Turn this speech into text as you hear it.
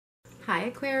Hi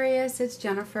Aquarius, it's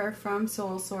Jennifer from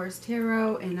Soul Source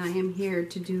Tarot, and I am here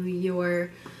to do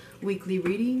your weekly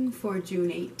reading for June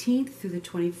 18th through the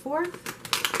 24th.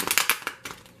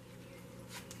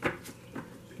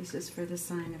 This is for the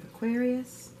sign of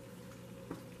Aquarius.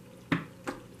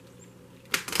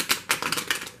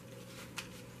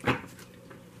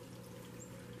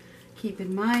 Keep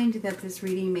in mind that this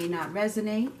reading may not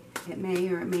resonate. It may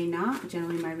or it may not.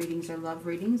 Generally my readings are love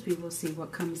readings. We will see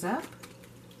what comes up.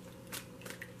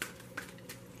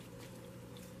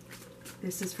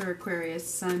 This is for Aquarius,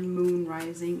 Sun, Moon,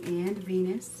 Rising, and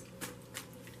Venus.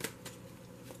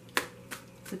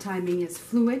 The timing is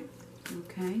fluid.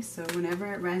 Okay, so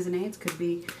whenever it resonates,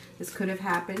 this could have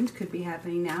happened, could be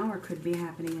happening now, or could be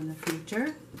happening in the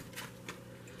future.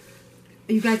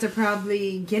 You guys are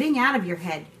probably getting out of your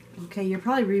head. Okay, you're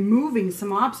probably removing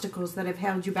some obstacles that have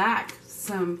held you back.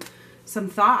 Some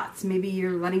thoughts. Maybe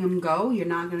you're letting them go. You're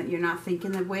not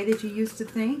thinking the way that you used to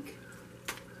think.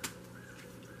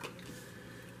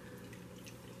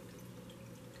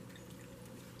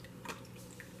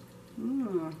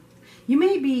 You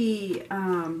may be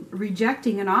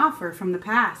rejecting an offer from the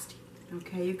past.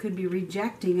 Okay, you could be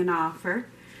rejecting an offer.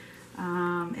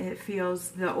 It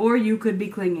feels or you could be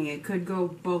clinging. It could go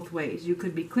both ways. You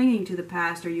could be clinging to the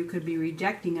past, or you could be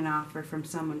rejecting an offer from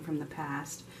someone from the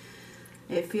past.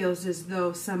 It feels as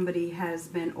though somebody has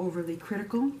been overly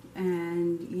critical,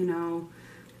 and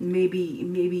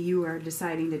maybe you are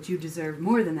deciding that you deserve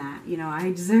more than that.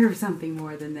 I deserve something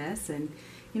more than this, and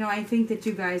I think that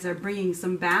you guys are bringing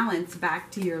some balance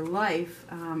back to your life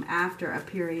after a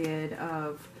period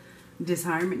of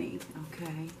disharmony,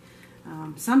 okay?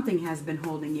 Something has been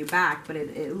holding you back, but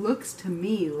it looks to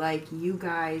me like you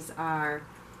guys are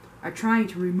trying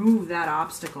to remove that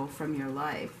obstacle from your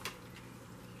life.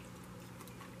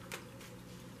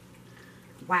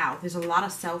 Wow, there's a lot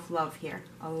of self-love here.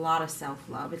 A lot of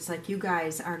self-love. It's like you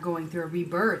guys are going through a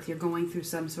rebirth. You're going through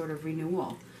some sort of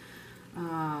renewal.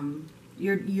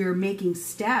 You're making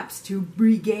steps to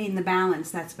regain the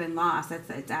balance that's been lost.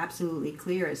 It's absolutely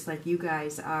clear. It's like you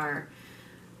guys are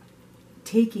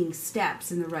taking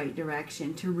steps in the right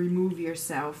direction to remove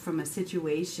yourself from a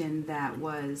situation that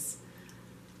was,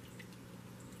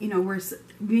 where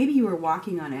maybe you were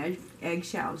walking on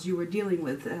eggshells. You were dealing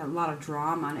with a lot of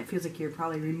drama, and it feels like you're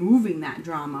probably removing that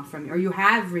drama or you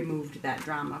have removed that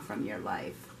drama from your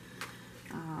life.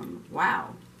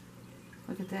 Wow.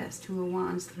 Look at this. 2 of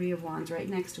Wands, 3 of Wands right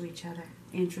next to each other.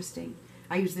 Interesting.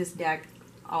 I use this deck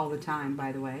all the time,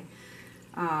 by the way.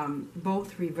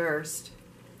 Both reversed.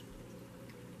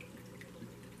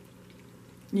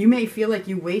 You may feel like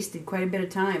you wasted quite a bit of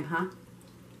time, huh?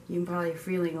 You're probably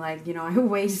feeling like, I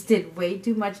wasted way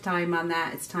too much time on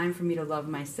that. It's time for me to love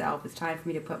myself. It's time for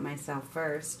me to put myself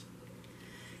first.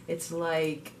 It's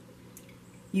like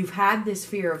you've had this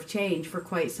fear of change for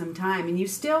quite some time, and you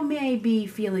still may be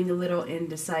feeling a little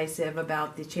indecisive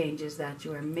about the changes that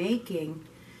you are making,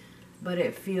 but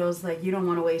it feels like you don't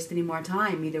want to waste any more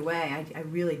time either way. I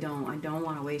really don't. I don't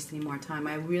want to waste any more time.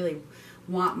 I really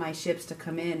want my ships to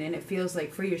come in, and it feels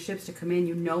like for your ships to come in,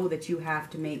 you know that you have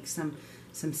to make some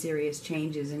serious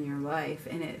changes in your life,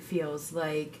 and it feels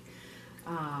like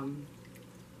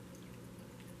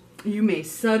you may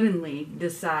suddenly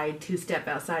decide to step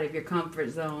outside of your comfort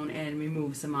zone and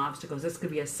remove some obstacles. This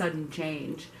could be a sudden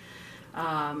change.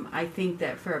 I think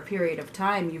that for a period of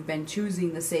time you've been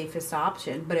choosing the safest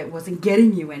option, but it wasn't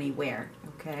getting you anywhere,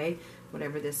 okay?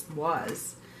 Whatever this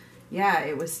was. Yeah,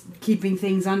 it was keeping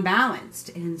things unbalanced.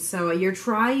 And so you're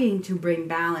trying to bring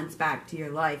balance back to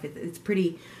your life. It's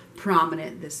pretty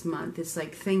prominent this month. It's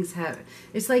like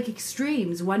it's like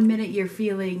extremes. One minute you're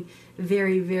feeling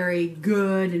very, very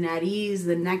good and at ease.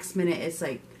 The next minute it's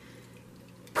like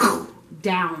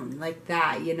down like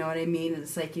that. You know what I mean?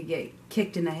 It's like you get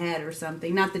kicked in the head or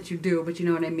something. Not that you do, but you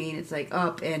know what I mean? It's like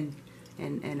up and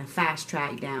a fast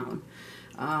track down.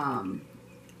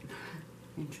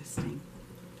 Interesting.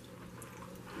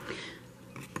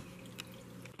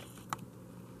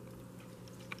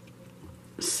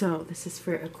 So this is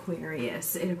for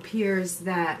Aquarius. It appears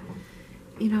that,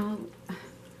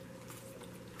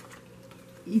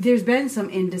 there's been some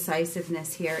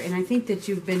indecisiveness here, and I think that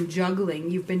you've been juggling.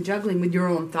 You've been juggling with your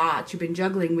own thoughts. You've been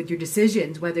juggling with your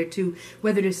decisions, whether to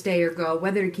stay or go,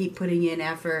 whether to keep putting in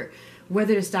effort,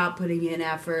 whether to stop putting in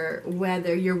effort,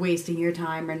 whether you're wasting your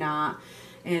time or not.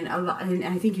 And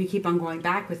I think you keep on going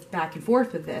back and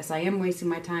forth with this. I am wasting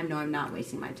my time. No, I'm not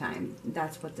wasting my time.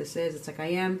 That's what this is. It's like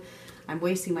I'm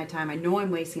wasting my time. I know I'm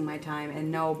wasting my time,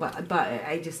 and no, but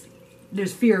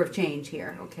there's fear of change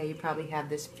here. Okay, you probably have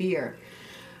this fear.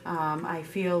 I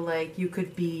feel like you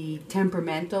could be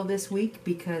temperamental this week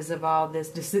because of all these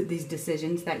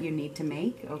decisions that you need to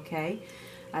make, okay?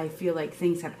 I feel like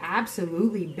things have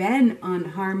absolutely been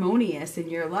unharmonious in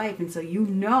your life, and so you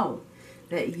know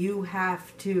that you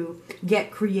have to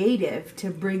get creative to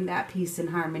bring that peace and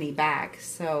harmony back.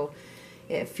 So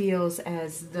it feels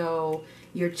as though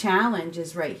your challenge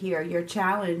is right here. Your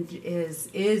challenge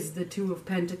is the Two of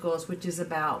Pentacles, which is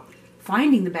about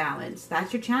finding the balance.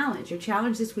 That's your challenge. Your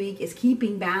challenge this week is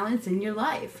keeping balance in your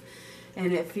life.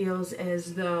 And it feels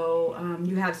as though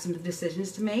you have some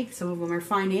decisions to make. Some of them are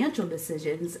financial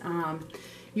decisions.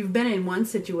 You've been in one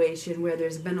situation where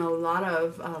there's been a lot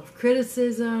of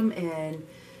criticism and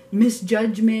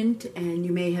misjudgment, and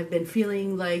you may have been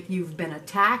feeling like you've been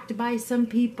attacked by some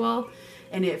people,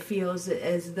 and it feels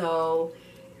as though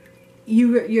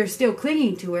you're still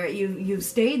clinging to it. You've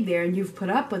stayed there and you've put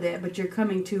up with it, but you're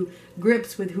coming to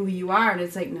grips with who you are, and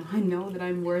it's like, no, I know that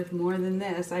I'm worth more than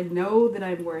this. I know that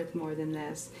I'm worth more than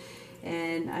this.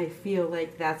 And I feel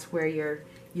like that's where your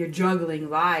juggling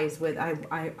lies with,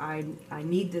 I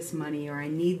need this money, or I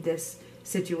need this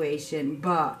situation,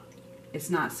 but it's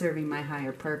not serving my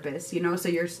higher purpose, you know. So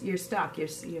you're stuck.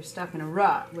 You're stuck in a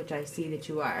rut, which I see that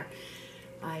you are.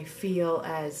 I feel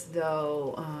as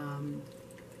though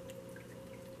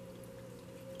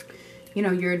you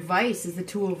know, your advice is the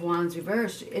Two of Wands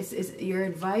reversed. Your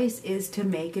advice is to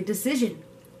make a decision.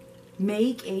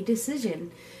 Make a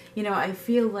decision. You know, I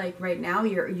feel like right now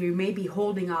you may be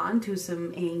holding on to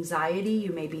some anxiety.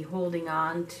 You may be holding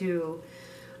on to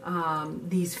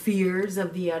these fears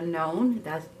of the unknown.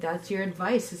 That's your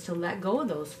advice, is to let go of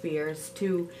those fears,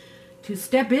 to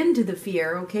step into the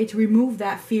fear, okay? To remove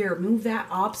that fear, remove that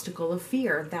obstacle of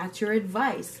fear. That's your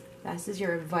advice. That is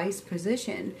your advice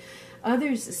position.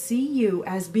 Others see you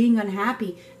as being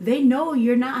unhappy. They know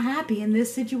you're not happy in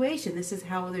this situation. This is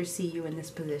how others see you in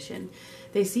this position.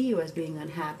 They see you as being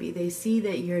unhappy. They see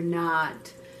that you're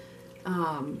not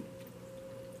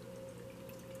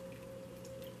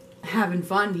having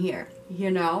fun here. You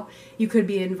know, you could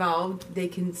be involved. They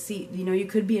can see, you know, you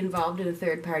could be involved in a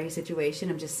third party situation.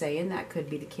 I'm just saying that could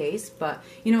be the case. But,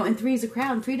 you know, and Three's a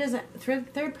crown.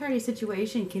 Third party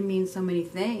situation can mean so many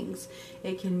things.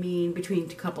 It can mean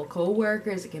between a couple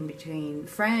co-workers. It can be between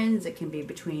friends. It can be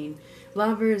between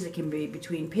lovers. It can be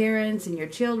between parents and your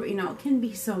children. You know, it can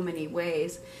be so many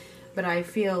ways. But I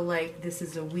feel like this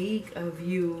is a week of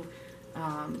you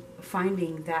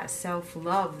finding that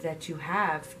self-love that you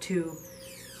have to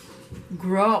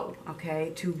grow,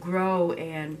 okay, to grow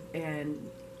and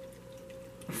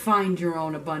find your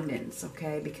own abundance,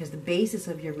 okay, because the basis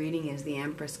of your reading is the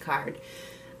Empress card.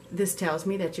 This tells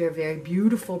me that you're a very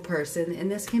beautiful person,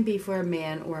 and this can be for a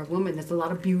man or a woman. There's a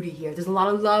lot of beauty here. There's a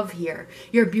lot of love here.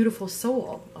 You're a beautiful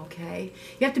soul, okay?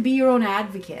 You have to be your own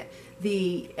advocate.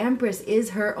 The Empress is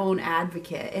her own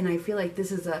advocate, and I feel like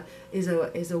this is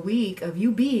a week of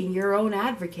you being your own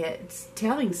advocate. It's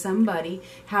telling somebody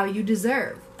how you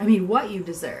deserve. I mean, what you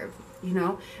deserve, you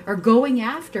know, or going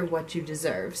after what you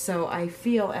deserve. So I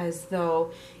feel as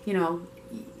though, you know,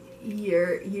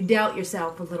 you doubt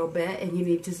yourself a little bit, and you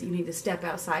need to step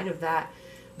outside of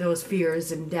those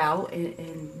fears and doubt,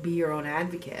 and be your own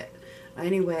advocate.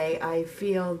 Anyway, I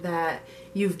feel that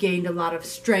you've gained a lot of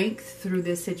strength through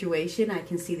this situation. I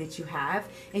can see that you have,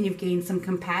 and you've gained some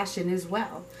compassion as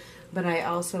well. But I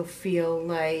also feel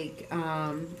like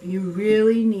you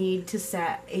really need to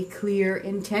set a clear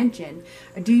intention.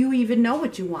 Do you even know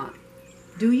what you want?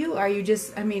 Do you? Are you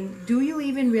just, I mean, do you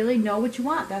even really know what you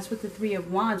want? That's what the Three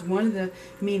of Wands, one of the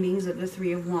meanings of the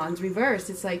Three of Wands reversed.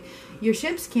 It's like your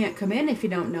ships can't come in if you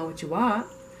don't know what you want.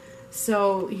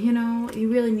 So, you know,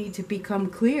 you really need to become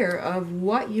clear of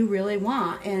what you really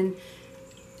want. And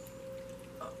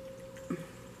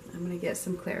I'm going to get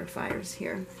some clarifiers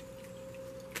here.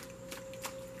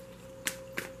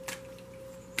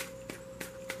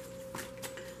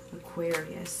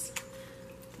 Aquarius.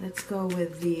 Let's go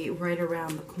with the right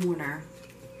around the corner.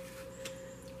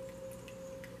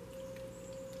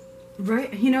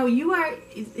 Right, you know, you are,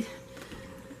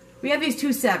 we have these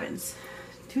 2 sevens.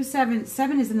 7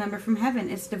 is the number from heaven.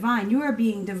 It's divine. You are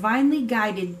being divinely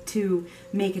guided to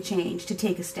make a change, to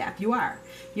take a step. You are.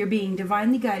 You're being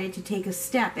divinely guided to take a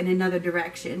step in another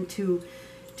direction, to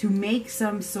make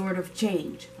some sort of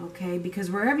change, okay?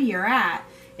 Because wherever you're at,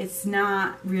 it's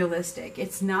not realistic.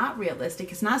 It's not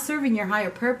realistic. It's not serving your higher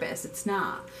purpose. It's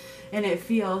not. And it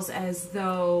feels as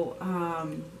though I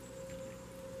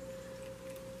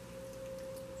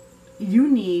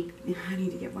need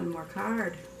to get one more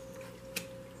card.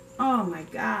 Oh my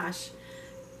gosh.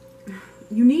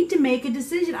 You need to make a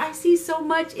decision. I see so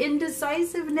much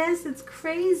indecisiveness. It's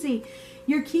crazy.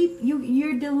 You're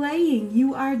delaying.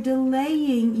 You are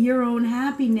delaying your own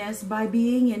happiness by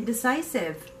being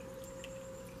indecisive.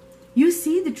 You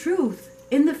see the truth.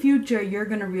 In the future, you're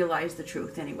going to realize the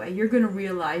truth anyway. You're going to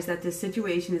realize that this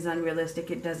situation is unrealistic.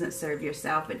 It doesn't serve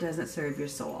yourself. It doesn't serve your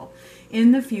soul.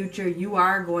 In the future, you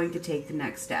are going to take the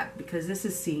next step because this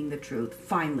is seeing the truth.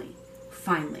 Finally.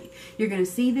 You're going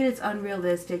to see that it's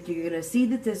unrealistic. You're going to see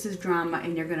that this is drama,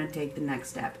 and you're going to take the next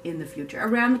step in the future.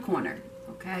 Around the corner.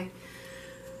 Okay?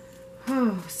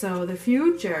 Oh, so the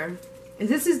future.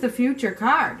 This is the future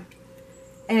card.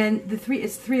 And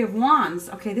it's Three of Wands.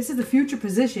 Okay, this is the future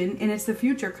position, and it's the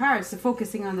future card. So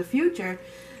focusing on the future.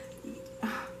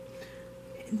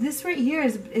 This right here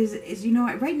is you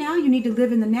know, right now you need to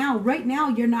live in the now. Right now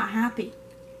you're not happy.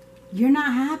 You're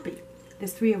not happy.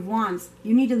 This Three of Wands.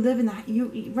 You need to live in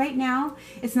the right now.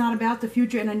 It's not about the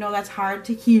future, and I know that's hard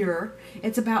to hear.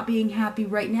 It's about being happy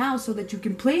right now so that you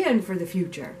can plan for the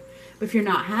future. But if you're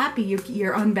not happy,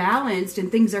 you're unbalanced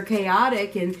and things are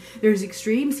chaotic and there's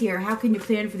extremes here. How can you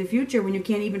plan for the future when you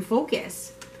can't even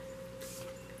focus?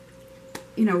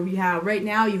 You know, yeah, right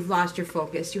now you've lost your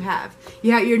focus. You have.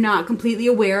 Yeah, you're not completely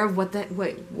aware of what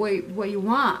you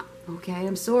want. Okay,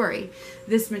 I'm sorry.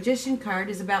 This Magician card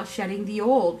is about shedding the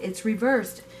old. It's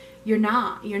reversed. You're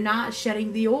not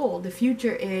shedding the old. The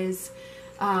future is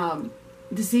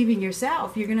deceiving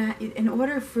yourself. You're gonna, in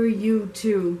order for you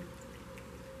to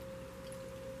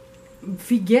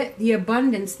get the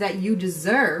abundance that you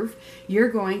deserve, you're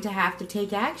going to have to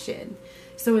take action.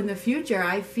 So in the future,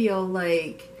 I feel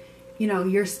like, you know,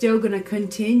 you're still going to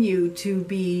continue to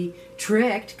be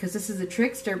tricked, because this is a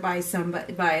trickster by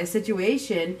a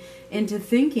situation, into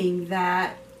thinking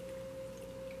that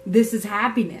this is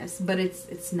happiness, but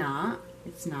it's not.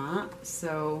 It's not.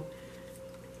 So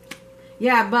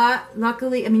yeah, but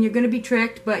luckily, I mean, you're going to be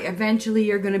tricked, but eventually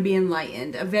you're going to be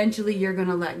enlightened. Eventually you're going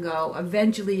to let go.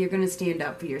 Eventually you're going to stand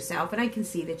up for yourself, and I can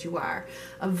see that you are.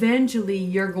 Eventually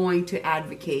you're going to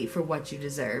advocate for what you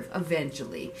deserve.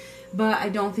 Eventually. But I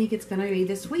don't think it's going to be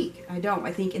this week. I don't.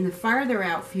 I think in the farther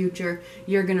out future,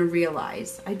 you're going to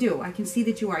realize. I do. I can see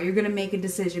that you are. You're going to make a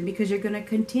decision because you're going to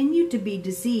continue to be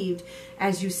deceived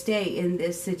as you stay in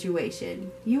this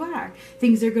situation. You are.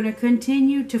 Things are going to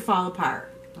continue to fall apart.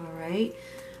 All right.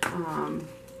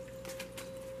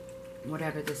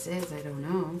 Whatever this is, I don't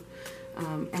know.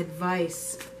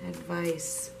 Advice.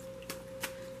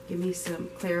 Give me some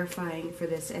clarifying for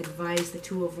this advice. The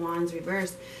Two of Wands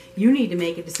reversed. You need to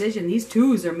make a decision. These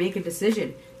twos are make a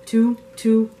decision. 2,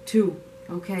 2, 2.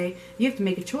 Okay? You have to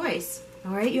make a choice.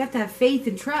 All right? You have to have faith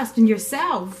and trust in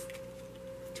yourself.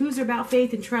 Twos are about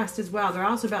faith and trust as well. They're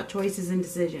also about choices and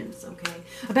decisions. Okay?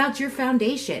 About your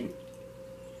foundation.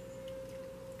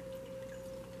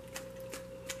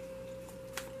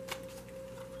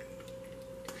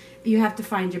 You have to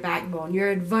find your backbone.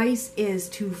 Your advice is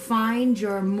to find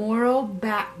your moral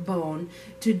backbone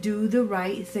to do the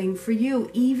right thing for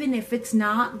you. Even if it's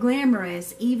not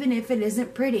glamorous, even if it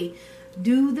isn't pretty,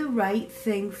 do the right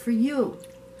thing for you.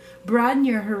 Broaden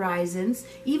your horizons.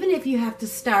 Even if you have to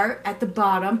start at the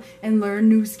bottom and learn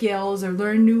new skills or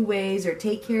learn new ways or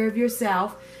take care of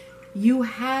yourself, you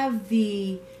have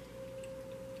the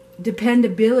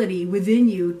dependability within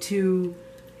you to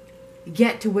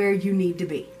get to where you need to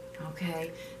be.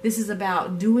 Okay, this is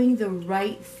about doing the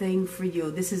right thing for you.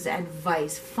 This is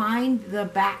advice. Find the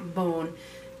backbone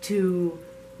to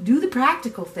do the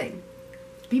practical thing.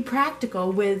 Be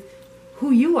practical with who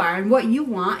you are and what you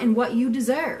want and what you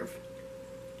deserve.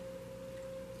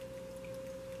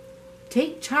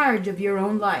 Take charge of your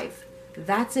own life.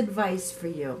 That's advice for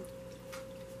you.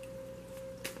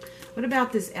 What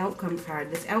about this outcome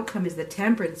card? This outcome is the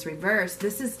Temperance reverse.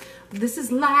 This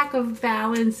is lack of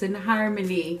balance and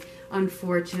harmony,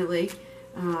 unfortunately.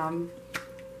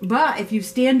 But if you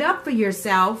stand up for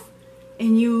yourself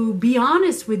and you be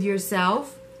honest with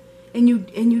yourself and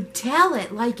you tell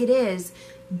it like it is,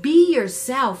 be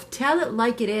yourself. Tell it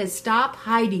like it is. Stop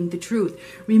hiding the truth.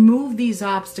 Remove these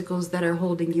obstacles that are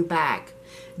holding you back.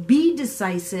 Be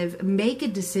decisive. Make a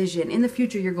decision. In the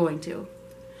future, you're going to.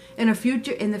 In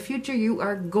the future, you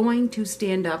are going to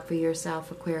stand up for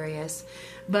yourself, Aquarius.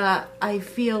 But I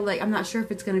feel like, I'm not sure if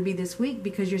it's going to be this week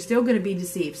because you're still going to be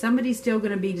deceived. Somebody's still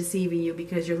going to be deceiving you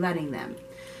because you're letting them.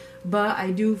 But I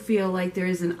do feel like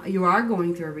you are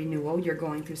going through a renewal. You're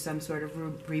going through some sort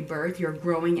of rebirth. You're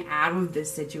growing out of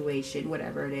this situation,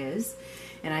 whatever it is.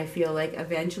 And I feel like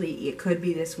eventually, it could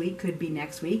be this week, could be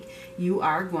next week, you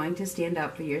are going to stand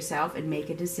up for yourself and make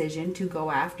a decision to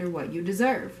go after what you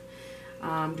deserve.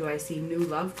 Do I see new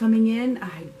love coming in?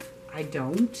 I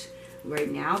don't. Right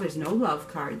now, there's no love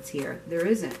cards here. There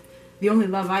isn't. The only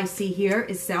love I see here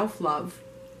is self-love.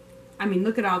 I mean,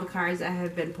 look at all the cards that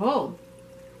have been pulled.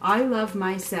 I love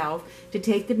myself to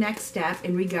take the next step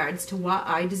in regards to what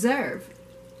I deserve.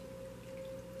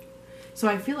 So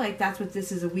I feel like that's what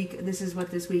this is what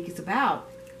this week is about.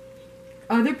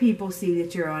 Other people see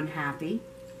that you're unhappy.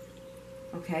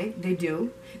 Okay, they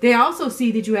do. They also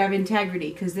see that you have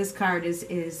integrity, because this card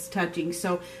is touching.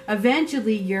 So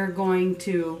eventually you're going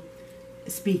to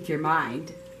speak your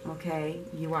mind. Okay,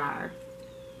 you are.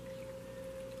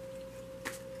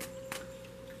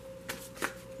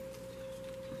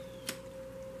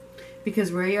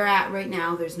 Because where you're at right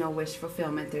now, there's no wish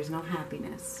fulfillment. There's no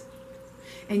happiness.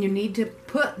 And you need to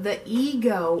put the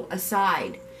ego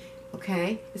aside.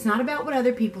 Okay? It's not about what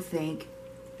other people think.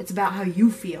 It's about how you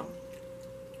feel.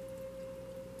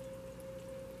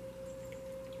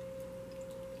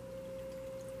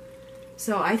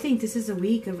 So I think this is a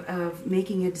week of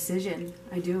making a decision.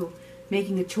 I do.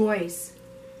 Making a choice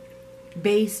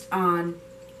based on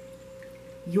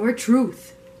your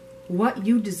truth. What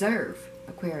you deserve,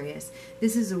 Aquarius.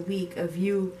 This is a week of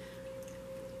you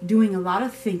doing a lot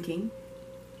of thinking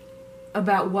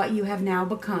about what you have now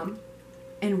become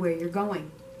and where you're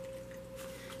going.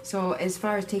 So as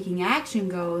far as taking action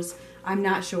goes, I'm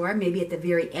not sure. Maybe at the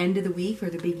very end of the week or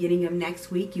the beginning of next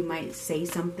week, you might say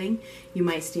something. You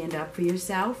might stand up for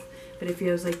yourself. But it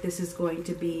feels like this is going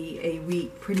to be a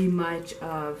week pretty much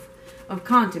of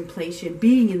contemplation,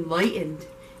 being enlightened,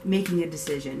 making a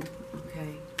decision,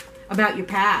 okay, about your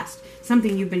past.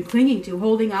 Something you've been clinging to,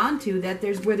 holding on to,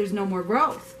 where there's no more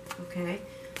growth, okay?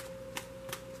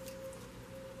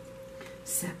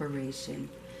 Separation.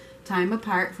 Time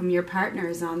apart from your partner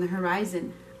is on the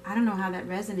horizon. I don't know how that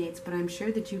resonates, but I'm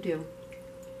sure that you do.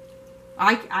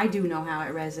 I do know how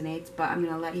it resonates, but I'm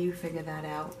going to let you figure that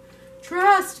out.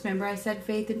 Trust. Remember I said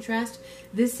faith and trust?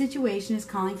 This situation is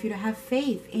calling for you to have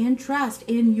faith and trust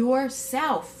in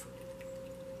yourself.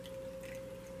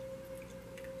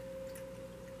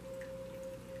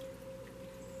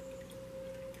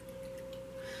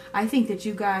 I think that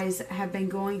you guys have been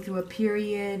going through a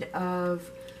period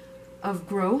of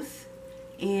growth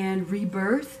and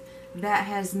rebirth that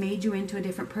has made you into a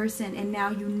different person, and now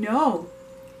you know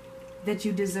that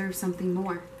you deserve something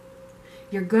more.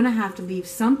 You're going to have to leave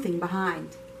something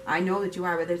behind. I know that you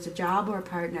are, whether it's a job or a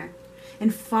partner,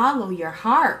 and follow your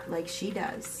heart like she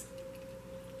does.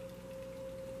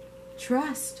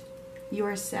 Trust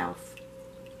yourself.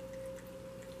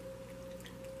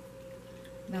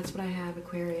 That's what I have,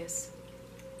 Aquarius.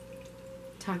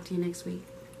 Talk to you next week.